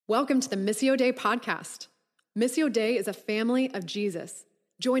Welcome to the Missio Dei podcast. Missio Dei is a family of Jesus,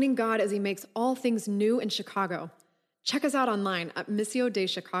 joining God as he makes all things new in Chicago. Check us out online at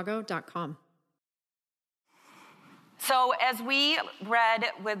missiodeichicago.com. So as we read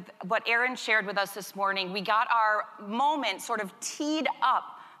with what Aaron shared with us this morning, we got our moment sort of teed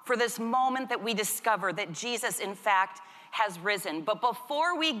up for this moment that we discover that Jesus, in fact, has risen. But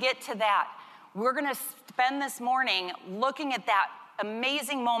before we get to that, we're going to spend this morning looking at that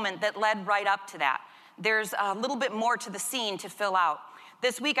amazing moment that led right up to that. There's a little bit more to the scene to fill out.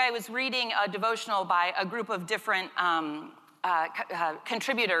 This week I was reading a devotional by a group of different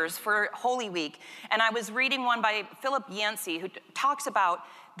contributors for Holy Week, and I was reading one by Philip Yancey, who talks about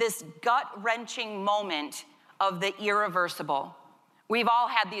this gut-wrenching moment of the irreversible. We've all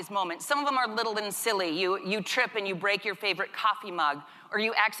had these moments. Some of them are little and silly. You trip and you break your favorite coffee mug, or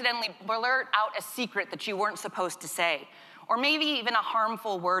you accidentally blurt out a secret that you weren't supposed to say, or maybe even a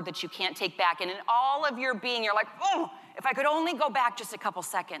harmful word that you can't take back. And in all of your being, you're like, oh, if I could only go back just a couple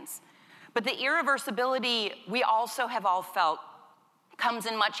seconds. But the irreversibility we also have all felt comes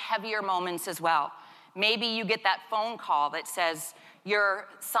in much heavier moments as well. Maybe you get that phone call that says, your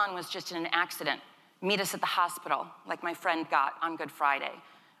son was just in an accident. Meet us at the hospital, like my friend got on Good Friday.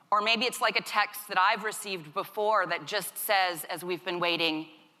 Or maybe it's like a text that I've received before that just says, as we've been waiting,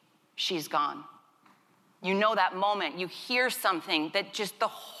 she's gone. You know that moment, you hear something that just the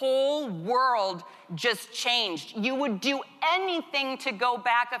whole world just changed. You would do anything to go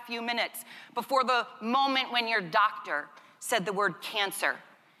back a few minutes before the moment when your doctor said the word cancer.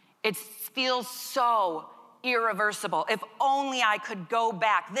 It feels so irreversible. If only I could go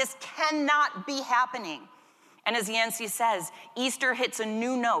back. This cannot be happening. And as Yancey says, Easter hits a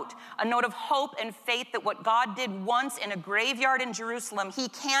new note, a note of hope and faith that what God did once in a graveyard in Jerusalem, he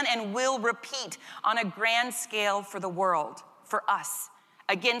can and will repeat on a grand scale for the world, for us.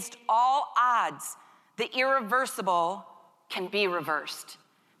 Against all odds, the irreversible can be reversed.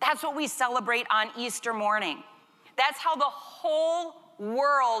 That's what we celebrate on Easter morning. That's how the whole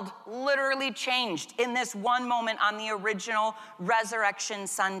world literally changed in this one moment on the original Resurrection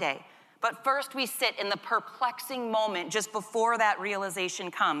Sunday. But first we sit in the perplexing moment just before that realization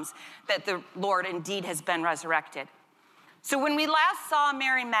comes that the Lord indeed has been resurrected. So when we last saw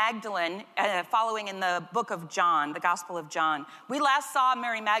Mary Magdalene, following in the book of John, the Gospel of John, we last saw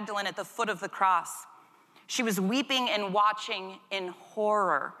Mary Magdalene at the foot of the cross. She was weeping and watching in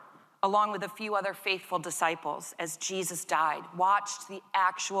horror, along with a few other faithful disciples as Jesus died, watched the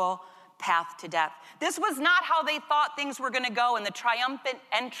actual path to death. This was not how they thought things were going to go in the triumphant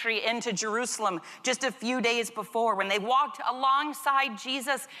entry into Jerusalem just a few days before, when they walked alongside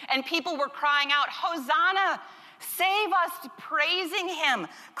Jesus and people were crying out, Hosanna, save us, praising him,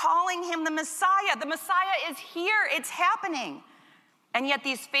 calling him the Messiah. The Messiah is here, it's happening. And yet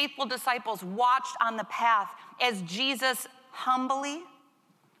these faithful disciples watched on the path as Jesus humbly,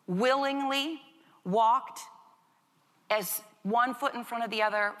 willingly walked as one foot in front of the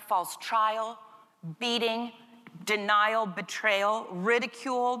other, false trial, beating, denial, betrayal,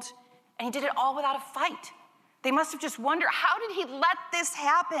 ridiculed, and he did it all without a fight. They must have just wondered, how did he let this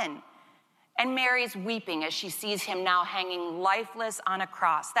happen? And Mary's weeping as she sees him now hanging lifeless on a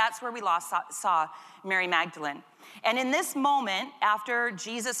cross. That's where we saw Mary Magdalene. And in this moment, after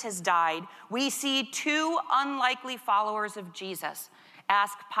Jesus has died, we see two unlikely followers of Jesus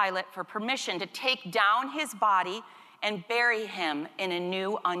ask Pilate for permission to take down his body and bury him in a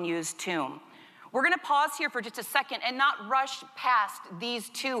new, unused tomb. We're going to pause here for just a second and not rush past these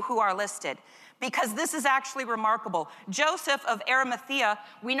two who are listed, because this is actually remarkable. Joseph of Arimathea,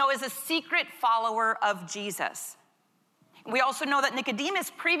 we know, is a secret follower of Jesus. We also know that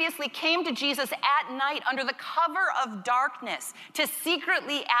Nicodemus previously came to Jesus at night under the cover of darkness to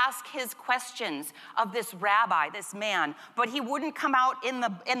secretly ask his questions of this rabbi, this man, but he wouldn't come out in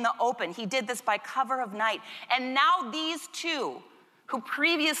the open. He did this by cover of night. And now these two, who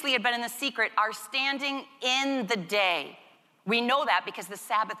previously had been in the secret, are standing in the day. We know that because the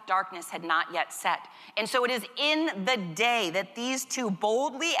Sabbath darkness had not yet set. And so it is in the day that these two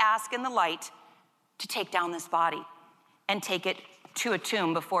boldly ask in the light to take down this body and take it to a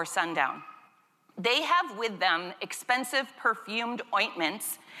tomb before sundown. They have with them expensive perfumed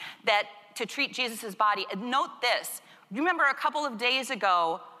ointments that to treat Jesus' body. And note this, remember a couple of days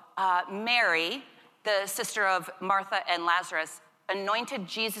ago, Mary, the sister of Martha and Lazarus, anointed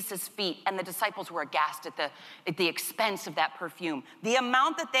Jesus' feet, and the disciples were aghast at the expense of that perfume. The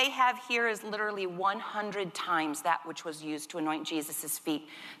amount that they have here is literally 100 times that which was used to anoint Jesus' feet.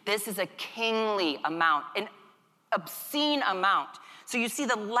 This is a kingly amount, an obscene amount. So you see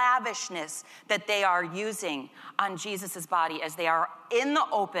the lavishness that they are using on Jesus' body as they are in the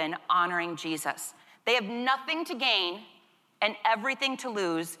open honoring Jesus. They have nothing to gain and everything to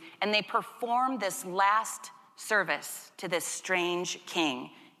lose, and they perform this last service to this strange king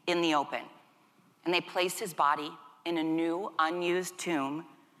in the open. And they place his body in a new, unused tomb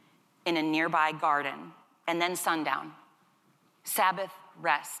in a nearby garden, and then sundown. Sabbath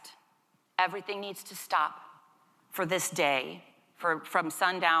rest. Everything needs to stop for this day, from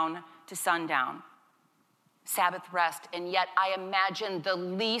sundown to sundown. Sabbath rest, and yet I imagine the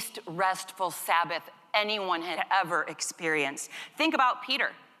least restful Sabbath anyone had ever experienced. Think about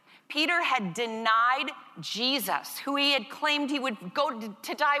Peter. Peter had denied Jesus, who he had claimed he would go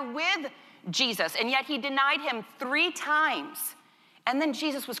to die with Jesus, and yet he denied him 3 times. And then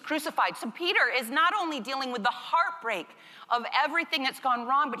Jesus was crucified. So Peter is not only dealing with the heartbreak of everything that's gone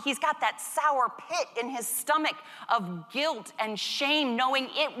wrong, but he's got that sour pit in his stomach of guilt and shame, knowing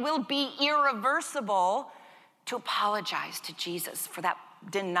it will be irreversible to apologize to Jesus for that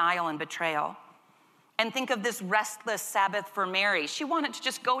denial and betrayal. And think of this restless Sabbath for Mary. She wanted to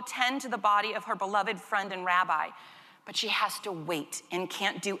just go tend to the body of her beloved friend and rabbi, but she has to wait and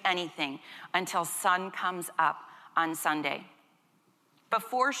can't do anything until sun comes up on Sunday.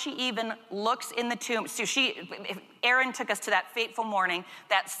 Before she even looks in the tomb, so Aaron took us to that fateful morning.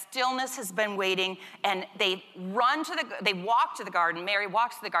 That stillness has been waiting, and they walk to the garden. Mary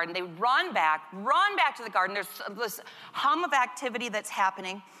walks to the garden. They run back to the garden. There's this hum of activity that's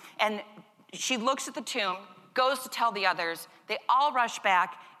happening, and she looks at the tomb, goes to tell the others. They all rush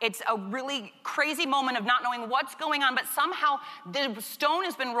back. It's a really crazy moment of not knowing what's going on, but somehow the stone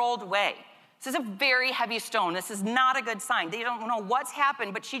has been rolled away. This is a very heavy stone. This is not a good sign. They don't know what's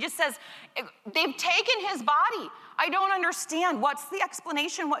happened, but she just says, they've taken his body. I don't understand. What's the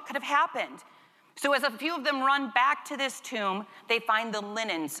explanation? What could have happened? So as a few of them run back to this tomb, they find the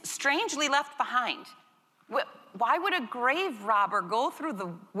linens strangely left behind. Why would a grave robber go through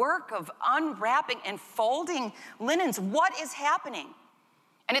the work of unwrapping and folding linens? What is happening?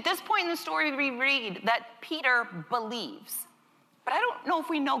 And at this point in the story, we read that Peter believes. But I don't know if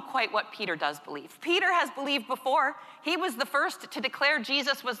we know quite what Peter does believe. Peter has believed before. He was the first to declare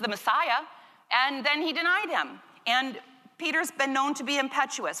Jesus was the Messiah, and then he denied him. And Peter's been known to be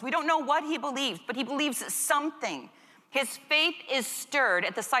impetuous. We don't know what he believes, but he believes something. His faith is stirred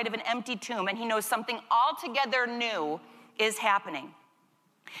at the sight of an empty tomb, and he knows something altogether new is happening.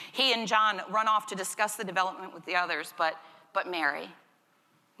 He and John run off to discuss the development with the others, but Mary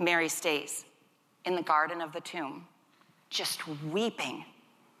stays in the garden of the tomb, just weeping.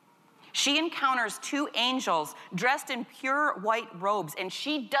 She encounters 2 angels dressed in pure white robes, and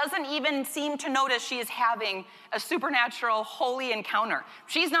she doesn't even seem to notice she is having a supernatural, holy encounter.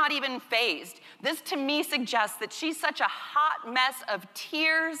 She's not even fazed. This, to me, suggests that she's such a hot mess of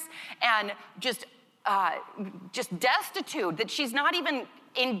tears and just destitute that she's not even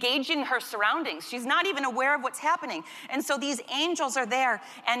engaging her surroundings. She's not even aware of what's happening. And so these angels are there,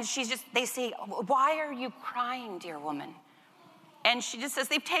 and they say, "Why are you crying, dear woman?" And she just says,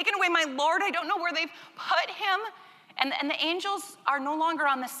 "They've taken away my Lord. I don't know where they've put him." And the angels are no longer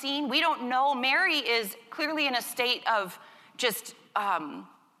on the scene. We don't know. Mary is clearly in a state of just,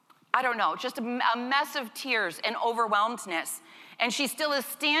 just a mess of tears and overwhelmedness. And she still is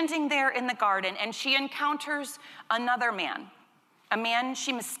standing there in the garden, and she encounters another man, a man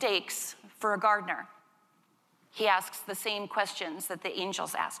she mistakes for a gardener. He asks the same questions that the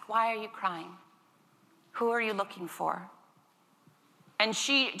angels ask. "Why are you crying? Who are you looking for?" And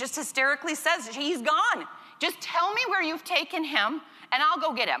she just hysterically says, "He's gone. Just tell me where you've taken him, and I'll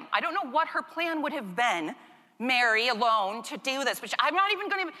go get him." I don't know what her plan would have been, Mary alone, to do this, which I'm not even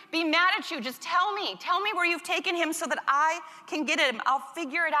going to be mad at you. Just tell me where you've taken him so that I can get him. I'll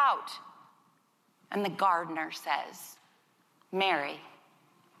figure it out. And the gardener says, "Mary,"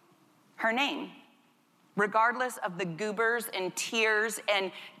 her name, regardless of the goobers and tears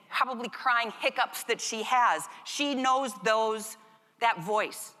and probably crying hiccups that she has. She knows that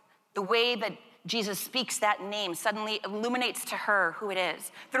voice, the way that Jesus speaks that name suddenly illuminates to her who it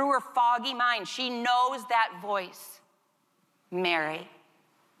is. Through her foggy mind, she knows that voice, Mary,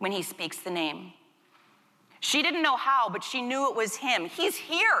 when he speaks the name. She didn't know how, but she knew it was him. He's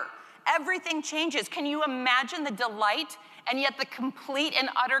here. Everything changes. Can you imagine the delight and yet the complete and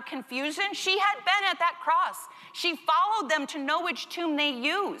utter confusion? She had been at that cross. She followed them to know which tomb they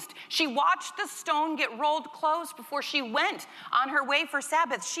used. She watched the stone get rolled close before she went on her way for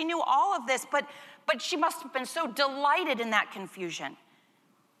Sabbath. She knew all of this, but she must have been so delighted in that confusion.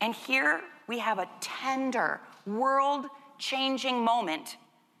 And here we have a tender, world-changing moment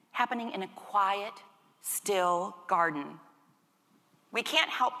happening in a quiet, still garden. We can't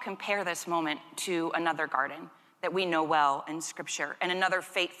help compare this moment to another garden that we know well in Scripture and another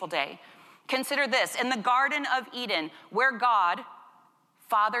fateful day. Consider this, in the Garden of Eden, where God,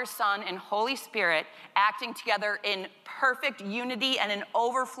 Father, Son, and Holy Spirit, acting together in perfect unity and an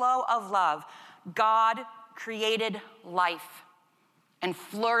overflow of love, God created life and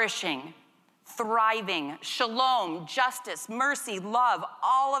flourishing, thriving, shalom, justice, mercy, love,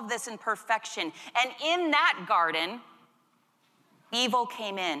 all of this in perfection. And in that garden, evil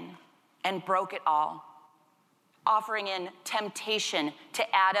came in and broke it all, offering in temptation to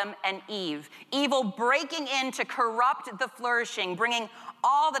Adam and Eve. Evil breaking in to corrupt the flourishing, bringing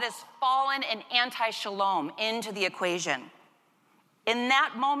all that is fallen and anti-shalom into the equation. In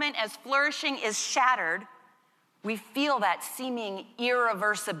that moment, as flourishing is shattered, we feel that seeming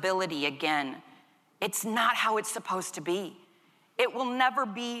irreversibility again. It's not how it's supposed to be. It will never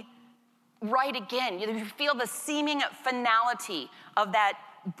be right again. You feel the seeming finality of that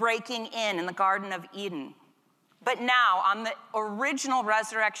breaking in the Garden of Eden. But now, on the original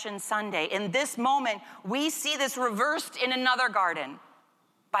Resurrection Sunday, in this moment, we see this reversed in another garden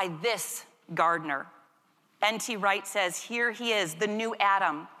by this gardener. N.T. Wright says, here he is, the new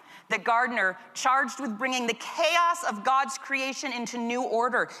Adam, the gardener charged with bringing the chaos of God's creation into new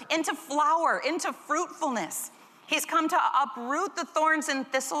order, into flower, into fruitfulness. He's come to uproot the thorns and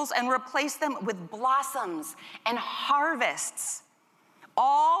thistles and replace them with blossoms and harvests.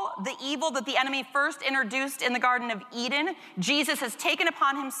 All the evil that the enemy first introduced in the Garden of Eden, Jesus has taken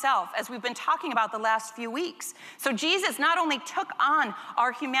upon himself, as we've been talking about the last few weeks. So Jesus not only took on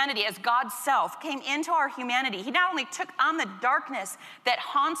our humanity as God's self, came into our humanity, he not only took on the darkness that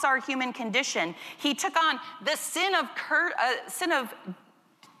haunts our human condition, he took on the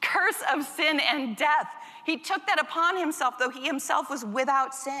curse of sin and death. He took that upon himself, though he himself was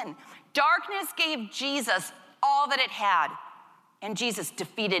without sin. Darkness gave Jesus all that it had. And Jesus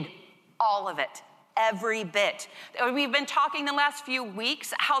defeated all of it, every bit. We've been talking the last few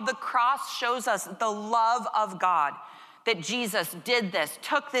weeks how the cross shows us the love of God, that Jesus did this,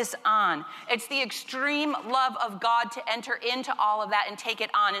 took this on. It's the extreme love of God to enter into all of that and take it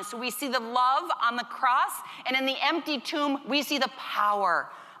on. And so we see the love on the cross, and in the empty tomb, we see the power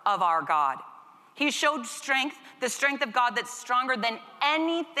of our God. He showed strength, the strength of God that's stronger than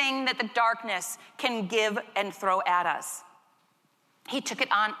anything that the darkness can give and throw at us. He took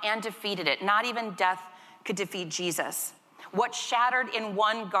it on and defeated it. Not even death could defeat Jesus. What shattered in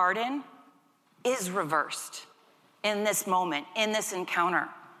one garden is reversed in this moment, in this encounter.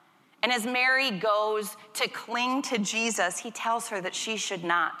 And as Mary goes to cling to Jesus, he tells her that she should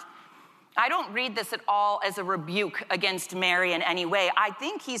not. I don't read this at all as a rebuke against Mary in any way. I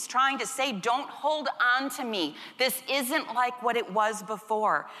think he's trying to say, don't hold on to me. This isn't like what it was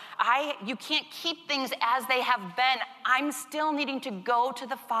before. You can't keep things as they have been. I'm still needing to go to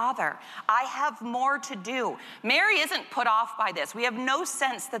the Father. I have more to do. Mary isn't put off by this. We have no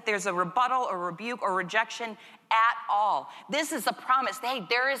sense that there's a rebuttal or rebuke or rejection at all. This is a promise. Hey,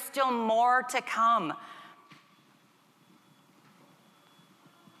 there is still more to come.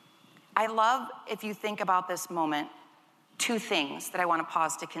 I love, if you think about this moment, two things that I want to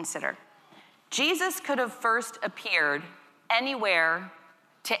pause to consider. Jesus could have first appeared anywhere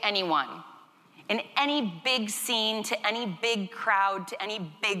to anyone, in any big scene, to any big crowd, to any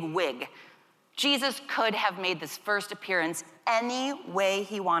big wig. Jesus could have made this first appearance any way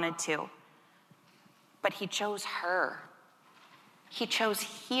he wanted to. But he chose her. He chose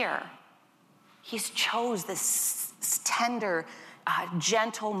here. He chose this tender,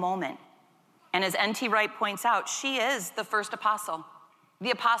 gentle moment. And as N.T. Wright points out, she is the first apostle,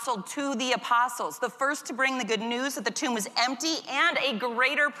 the apostle to the apostles, the first to bring the good news that the tomb was empty, and a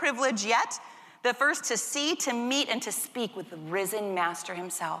greater privilege yet, the first to see, to meet, and to speak with the risen master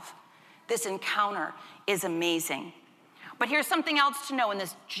himself. This encounter is amazing. But here's something else to know in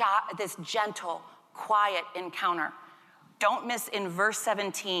this gentle, quiet encounter. Don't miss in verse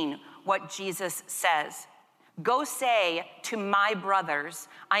 17 what Jesus says. Go say to my brothers,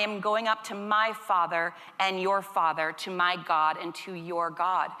 I am going up to my Father and your Father, to my God and to your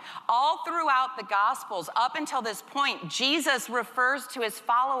God. All throughout the Gospels, up until this point, Jesus refers to his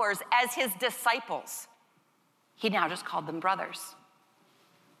followers as his disciples. He now just called them brothers.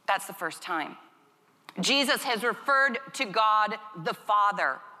 That's the first time. Jesus has referred to God the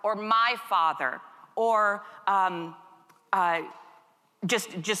Father, or my Father, or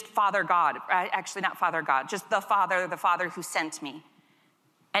just Father God. Actually, not Father God, just the Father who sent me.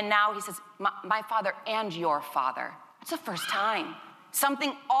 And now he says, my Father and your Father. It's the first time.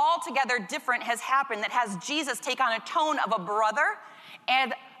 Something altogether different has happened that has Jesus take on a tone of a brother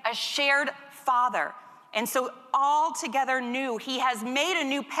and a shared father. And so altogether new, he has made a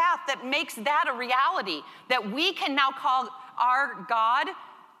new path that makes that a reality, that we can now call our God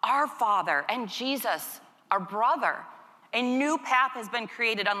our Father and Jesus our brother. A new path has been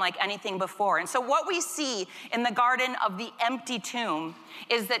created unlike anything before. And so what we see in the garden of the empty tomb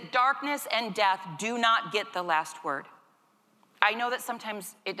is that darkness and death do not get the last word. I know that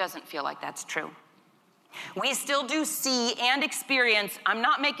sometimes it doesn't feel like that's true. We still do see and experience, I'm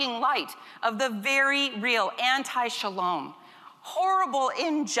not making light of the very real anti-shalom, horrible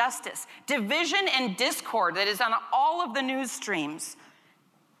injustice, division and discord that is on all of the news streams.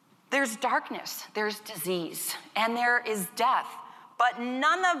 There's darkness, there's disease, and there is death. But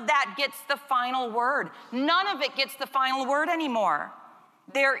none of that gets the final word. None of it gets the final word anymore.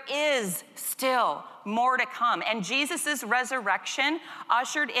 There is still more to come. And Jesus' resurrection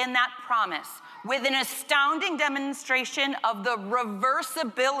ushered in that promise with an astounding demonstration of the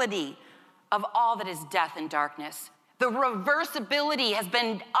reversibility of all that is death and darkness. The reversibility has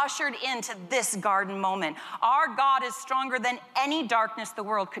been ushered into this garden moment. Our God is stronger than any darkness the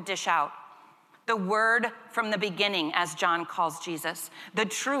world could dish out. The word from the beginning, as John calls Jesus. The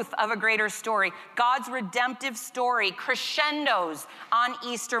truth of a greater story. God's redemptive story crescendos on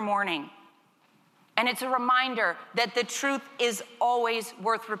Easter morning. And it's a reminder that the truth is always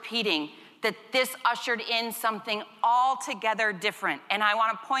worth repeating, that this ushered in something altogether different. And I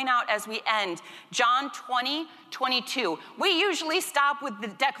want to point out as we end, John 20:22. We usually stop with the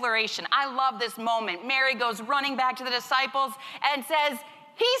declaration. I love this moment. Mary goes running back to the disciples and says,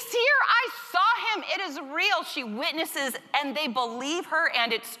 "He's here, I saw him, it is real." She witnesses and they believe her,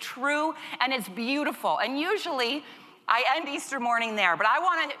 and it's true and it's beautiful. And usually I end Easter morning there, but I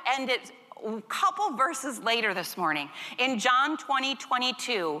want to end it a couple verses later this morning. In John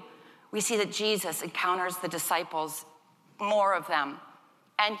 20:22, we see that Jesus encounters the disciples, more of them,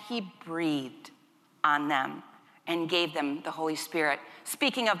 and he breathed on them and gave them the Holy Spirit.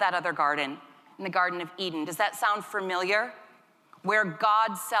 Speaking of that other garden, in the Garden of Eden, does that sound familiar? Where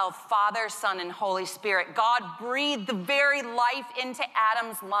God's self, Father, Son, and Holy Spirit, God breathed the very life into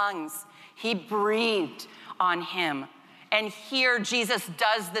Adam's lungs. He breathed on him. And here Jesus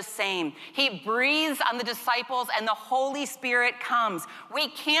does the same. He breathes on the disciples and the Holy Spirit comes. We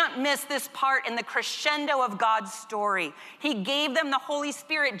can't miss this part in the crescendo of God's story. He gave them the Holy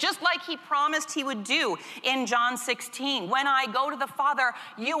Spirit just like he promised he would do in John 16. When I go to the Father,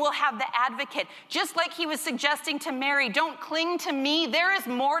 you will have the advocate. Just like he was suggesting to Mary, don't cling to me, there is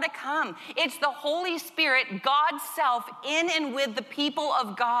more to come. It's the Holy Spirit, God's self, in and with the people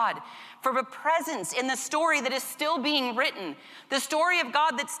of God. For a presence in the story that is still being written. The story of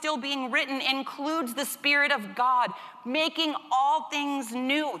God that's still being written includes the Spirit of God, making all things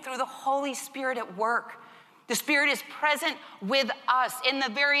new through the Holy Spirit at work. The Spirit is present with us in the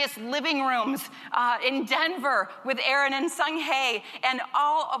various living rooms in Denver with Aaron and Sung Hae and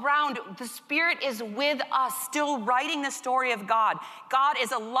all around. The Spirit is with us, still writing the story of God. God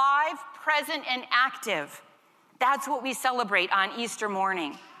is alive, present, and active. That's what we celebrate on Easter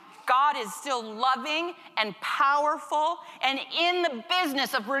morning. God is still loving and powerful and in the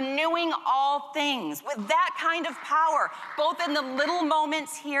business of renewing all things with that kind of power, both in the little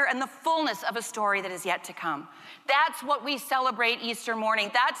moments here and the fullness of a story that is yet to come. That's what we celebrate Easter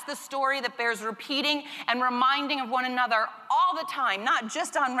morning. That's the story that bears repeating and reminding of one another all the time, not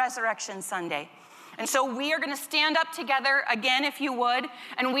just on Resurrection Sunday. And so we are going to stand up together again, if you would,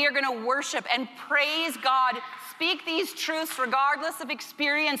 and we are going to worship and praise God. Speak these truths regardless of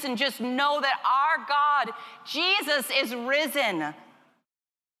experience and just know that our God, Jesus, is risen.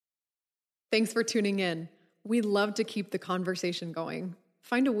 Thanks for tuning in. We love to keep the conversation going.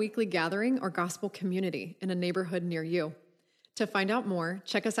 Find a weekly gathering or gospel community in a neighborhood near you. To find out more,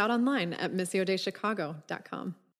 check us out online at missiodaychicago.com.